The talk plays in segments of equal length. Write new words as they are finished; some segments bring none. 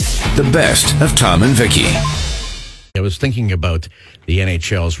The best of Tom and Vicki. I was thinking about the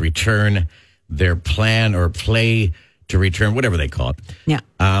NHL's return, their plan or play to return, whatever they call it. Yeah.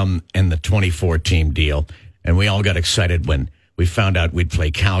 And the 24-team deal. And we all got excited when we found out we'd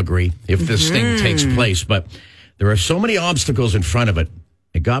play Calgary if this thing takes place. But there are so many obstacles in front of it.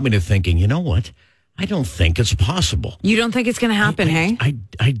 It got me to thinking, you know what? I don't think it's possible. You don't think it's going to happen, hey?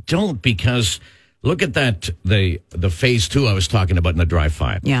 I don't, because look at that, the phase 2 I was talking about in the Drive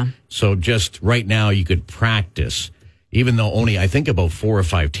 5. Yeah. So just right now you could practice, even though only I think about 4 or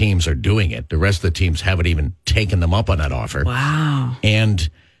 5 teams are doing it. The rest of the teams haven't even taken them up on that offer. Wow. And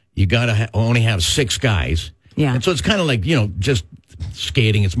you got to only have 6 guys. Yeah. And so it's kind of like, just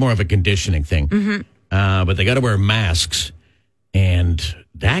skating. It's more of a conditioning thing. Mm-hmm. But they got to wear masks. And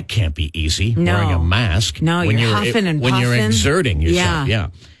that can't be easy, wearing a mask. No, when you're huffing and puffing. When you're exerting yourself. Yeah.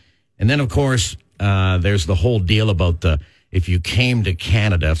 And then, of course, there's the whole deal about if you came to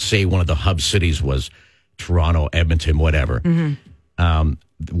Canada, say one of the hub cities was Toronto, Edmonton, whatever. Mm-hmm.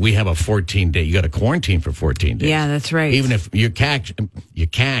 We have a 14-day. You got to quarantine for 14 days. Yeah, that's right. Even if you can't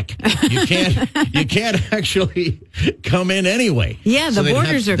actually come in anyway. Yeah, the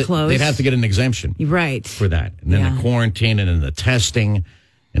borders are closed. They'd have to get an exemption, right, for that, and then the quarantine, and then the testing,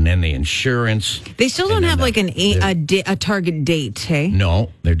 and then the insurance. They still don't have like a target date, hey?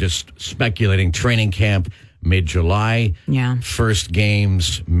 No, they're just speculating. Training camp mid-July. Yeah. First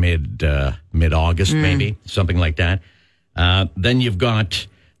games mid-August, maybe something like that. Then you've got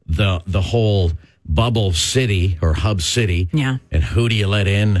the whole bubble city or hub city. Yeah. And who do you let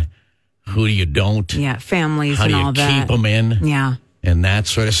in? Who do you don't? Yeah, families How and do you all that. keep them in? Yeah. And that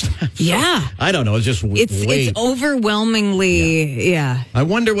sort of stuff. So, yeah. I don't know. It's just it's overwhelmingly, yeah. I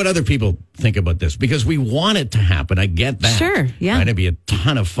wonder what other people think about this, because we want it to happen. I get that. Sure, yeah. Right? It'd be a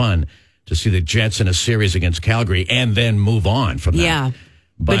ton of fun to see the Jets in a series against Calgary and then move on from that. Yeah.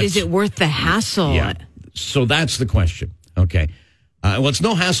 But is it worth the hassle? Yeah. So that's the question. Okay. Well, it's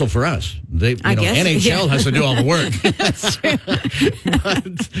no hassle for us. I guess, NHL has to do all the work. That's true.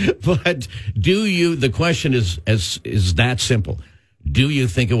 but the question is that simple. Do you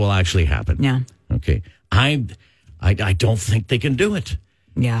think it will actually happen? Yeah. Okay. I don't think they can do it.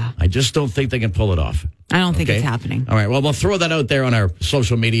 Yeah. I just don't think they can pull it off. I don't think it's happening. All right. Well, we'll throw that out there on our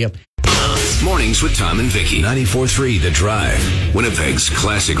social media. Mornings with Tom and Vicki. 94.3 The Drive. Winnipeg's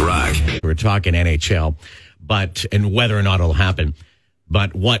classic rock. We're talking NHL, and whether or not it'll happen.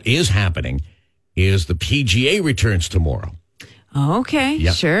 But what is happening is the PGA returns tomorrow. Okay,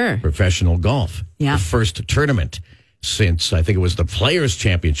 yep. Sure. Professional golf. Yeah. The first tournament since, I think it was the Players'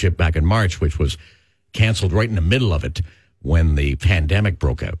 Championship back in March, which was canceled right in the middle of it when the pandemic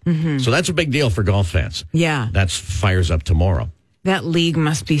broke out. Mm-hmm. So that's a big deal for golf fans. Yeah. That fires up tomorrow. That league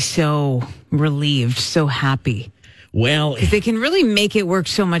must be so relieved, so happy. Well, because they can really make it work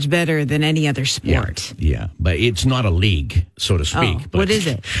so much better than any other sport. Yeah, but it's not a league, so to speak. Oh, what is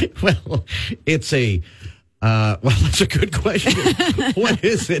it? Well, it's that's a good question. What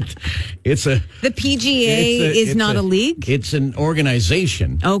is it? The PGA is not a league? It's an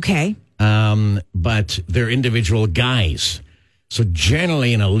organization. Okay. But they're individual guys. So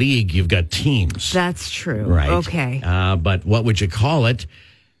generally in a league, you've got teams. That's true. Right. Okay. But what would you call it?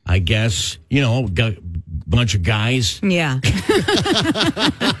 I guess, bunch of guys. Yeah.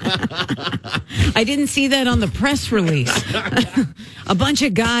 I didn't see that on the press release. A bunch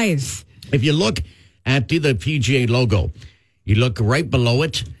of guys. If you look at the PGA logo, you look right below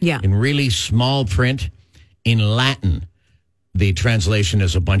it. Yeah. In really small print in Latin. The translation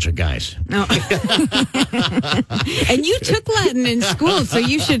is a bunch of guys. Oh. And you took Latin in school, so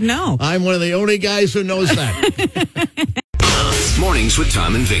you should know. I'm one of the only guys who knows that. Mornings with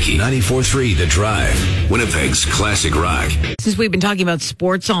Tom and Vicki. 94.3 The Drive. Winnipeg's classic rock. Since we've been talking about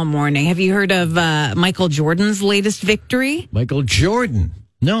sports all morning, have you heard of Michael Jordan's latest victory? Michael Jordan?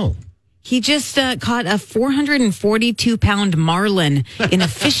 No. He just caught a 442-pound marlin in a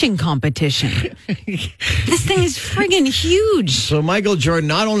fishing competition. This thing is friggin' huge. So Michael Jordan,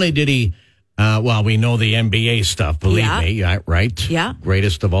 not only did he, we know the NBA stuff, believe me, right? Yeah.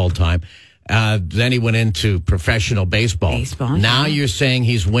 Greatest of all time. Then he went into professional baseball. Now you're saying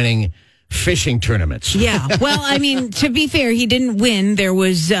he's winning fishing tournaments. Yeah. Well, I mean, to be fair, he didn't win. There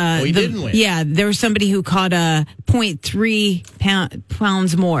was... he didn't win. Yeah, there was somebody who caught 0.3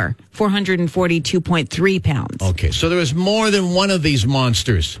 pounds more. 442.3 pounds. Okay, so there was more than one of these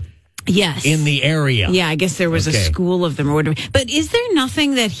monsters. Yes. In the area. Yeah, I guess there was a school of them or whatever. But is there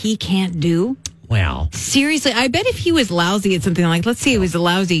nothing that he can't do? Well, seriously, I bet if he was lousy at something like, let's say he was a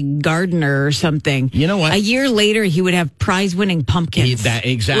lousy gardener or something. You know what? A year later, he would have prize-winning pumpkins.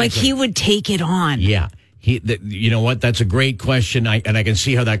 Exactly. Like he would take it on. Yeah. You know what? That's a great question, and I can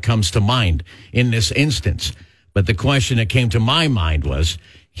see how that comes to mind in this instance. But the question that came to my mind was,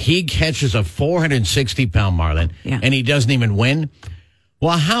 he catches a 460-pound marlin, and he doesn't even win.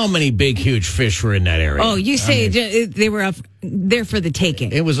 Well, how many big, huge fish were in that area? Oh, you say they were up there for the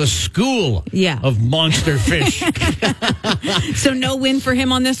taking. It was a school of monster fish. So no win for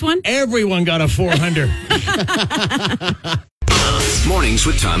him on this one? Everyone got a 400. Mornings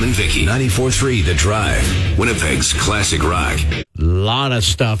with Tom and Vicki. 94.3 The Drive. Winnipeg's classic rock. A lot of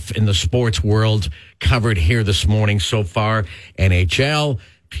stuff in the sports world covered here this morning so far. NHL,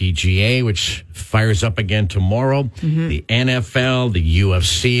 PGA, which fires up again tomorrow. The NFL, the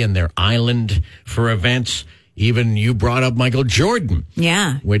UFC, and their island for events. Even you brought up Michael Jordan.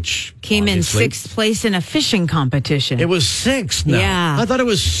 Yeah. Which came in 6th place in a fishing competition. It was 6th now. Yeah. I thought it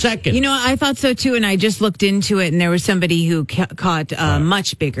was 2nd. You know, I thought so too, and I just looked into it, and there was somebody who caught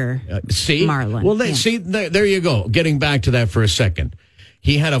much bigger marlin. Well, there you go. Getting back to that for a second.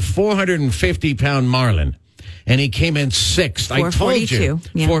 He had a 450-pound marlin. And he came in 6th. I told you.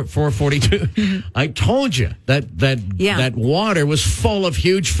 442. I told you that water was full of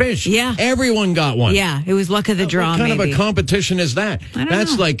huge fish. Yeah. Everyone got one. Yeah. It was luck of the draw. What kind of a competition is that?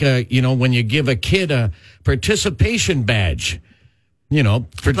 That's know. Like, when you give a kid a participation badge.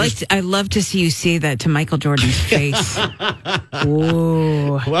 I'd love to see you say that to Michael Jordan's face.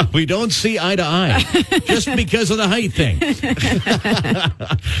 Ooh. Well, we don't see eye to eye just because of the height thing.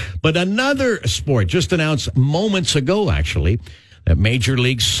 But another sport just announced moments ago, actually, that Major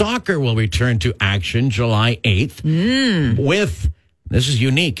League Soccer will return to action July 8th with, this is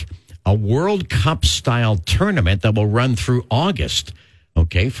unique, a World Cup style tournament that will run through August.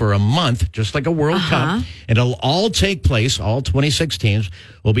 Okay, for a month, just like a World Cup. And it'll all take place, all 26 teams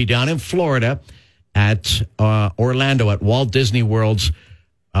will be down in Florida at Orlando at Walt Disney World's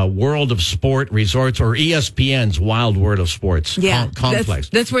World of Sport Resorts, or ESPN's Wild World of Sports complex.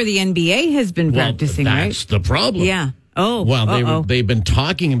 That's where the NBA has been practicing, right? That's the problem. Yeah. Oh, well, they've been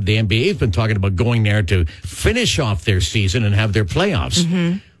talking, the NBA's been talking about going there to finish off their season and have their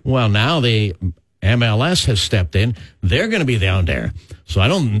playoffs. Well, now the MLS has stepped in. They're going to be down there. So I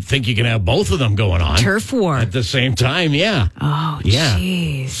don't think you can have both of them going on. Turf war. At the same time, yeah. Oh,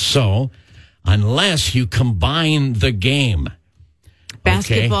 jeez. So unless you combine the game.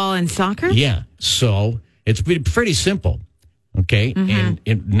 Basketball and soccer? Yeah. So it's pretty simple. Okay.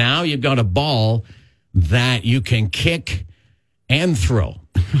 And now you've got a ball that you can kick and throw.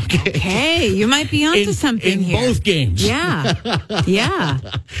 Okay, you might be onto something in here. In both games. Yeah.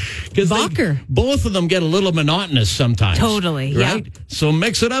 Because both of them get a little monotonous sometimes. Totally, right? Yeah. So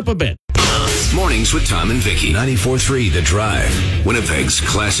mix it up a bit. Mornings with Tom and Vicki. 94.3 The Drive. Winnipeg's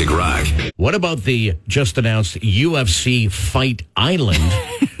classic rock. What about the just announced UFC Fight Island,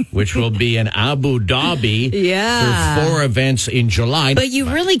 which will be in Abu Dhabi for 4 events in July? But you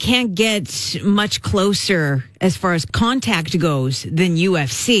really can't get much closer as far as contact goes than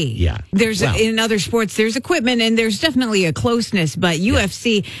UFC. Yeah. In other sports, there's equipment and there's definitely a closeness, but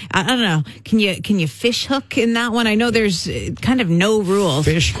UFC, I don't know. Can you fish hook in that one? I know there's kind of no rules.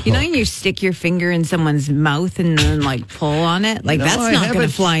 Fish hook. You know, you stick your finger in someone's mouth and then pull on it? That's not going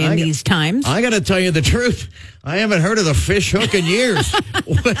to fly in these times. I got to tell you the truth. I haven't heard of the fish hook in years.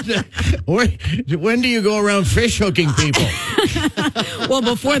 When do you go around fish hooking people? Well,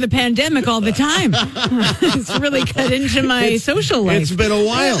 before the pandemic, all the time. It's really cut into my social life. It's been a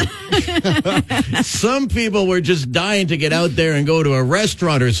while. Some people were just dying to get out there and go to a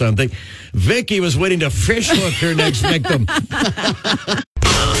restaurant or something. Vicki was waiting to fish hook her next victim.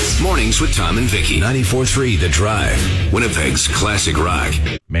 Mornings with Tom and Vicki. 94.3 The Drive. Winnipeg's classic rock.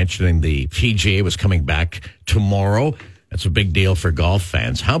 Mentioning the PGA was coming back tomorrow. That's a big deal for golf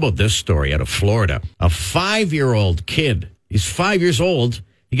fans. How about this story out of Florida? A 5-year-old kid. He's 5 years old.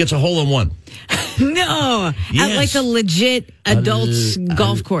 He gets a hole-in-one. No. Yes. At a legit adult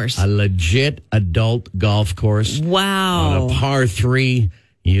golf course. A legit adult golf course. Wow. On a par 3.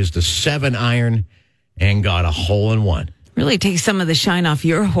 He used a 7-iron and got a hole-in-one. Really takes some of the shine off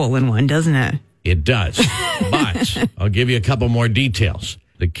your hole-in-one, doesn't it? It does. But I'll give you a couple more details.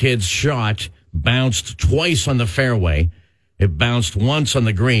 The kid's shot bounced twice on the fairway. It bounced once on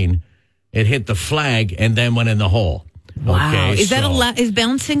the green. It hit the flag and then went in the hole. Wow. Okay, Is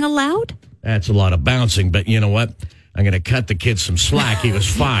bouncing allowed? That's a lot of bouncing, but you know what? I'm going to cut the kid some slack. He was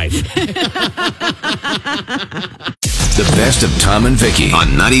 5. The best of Tom and Vicki on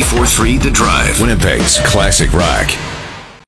 94.3 The Drive. Winnipeg's classic rock.